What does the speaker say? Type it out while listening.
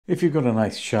If you've got a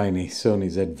nice shiny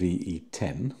Sony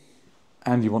ZV-E10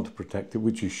 and you want to protect it,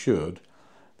 which you should,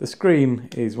 the screen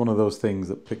is one of those things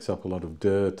that picks up a lot of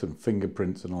dirt and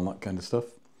fingerprints and all that kind of stuff.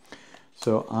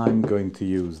 So I'm going to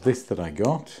use this that I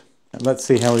got. And let's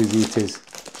see how easy it is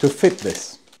to fit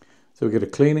this. So we get a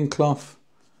cleaning cloth,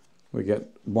 we get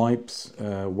wipes,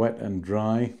 wet and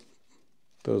dry.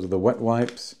 Those are the wet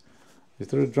wipes. Is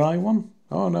there a dry one?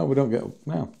 Oh no, we don't get,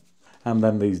 no. And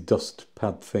then these dust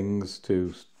pad things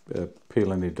to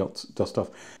peel any dust off.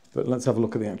 But let's have a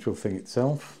look at the actual thing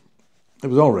itself. It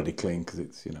was already clean because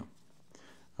it's, you know,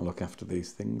 I look after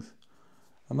these things.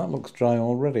 And that looks dry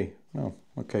already. Oh,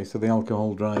 okay, so the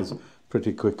alcohol dries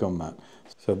pretty quick on that.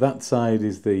 So that side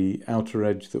is the outer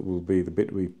edge that will be the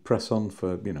bit we press on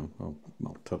for, you know, well,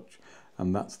 not touch.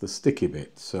 And that's the sticky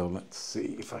bit. So let's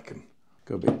see if I can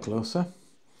go a bit closer.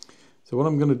 So what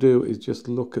I'm going to do is just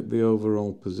look at the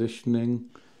overall positioning.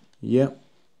 Yep.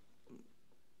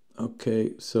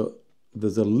 Okay, so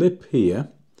there's a lip here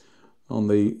on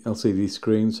the LCD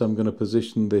screen, so I'm going to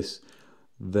position this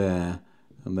there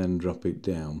and then drop it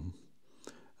down.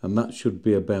 And that should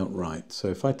be about right. So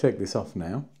if I take this off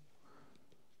now,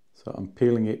 so I'm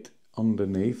peeling it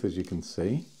underneath, as you can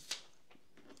see.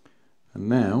 And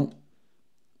now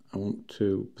I want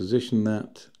to position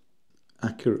that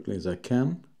accurately as I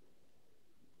can.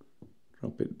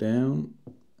 Drop it down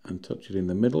and touch it in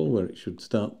the middle where it should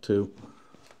start to,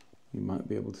 you might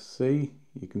be able to see.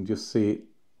 You can just see it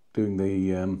doing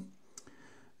the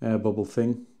air bubble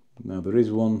thing. Now there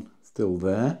is one still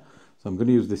there, so I'm going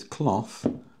to use this cloth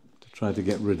to try to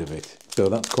get rid of it. So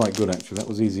that's quite good actually, that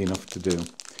was easy enough to do.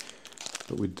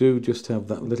 But we do just have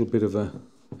that little bit of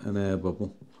an air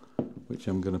bubble, which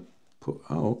I'm going to put,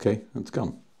 oh okay, it's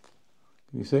gone.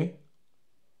 Can you see?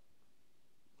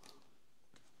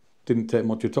 Didn't take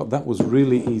much at all. That was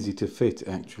really easy to fit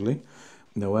actually.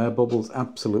 No air bubbles,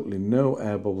 absolutely no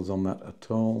air bubbles on that at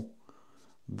all.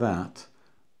 That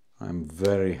I'm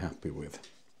very happy with.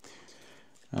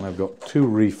 And I've got 2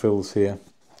 refills here.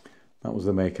 That was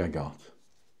the make I got.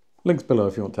 Links below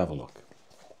if you want to have a look.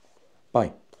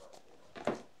 Bye.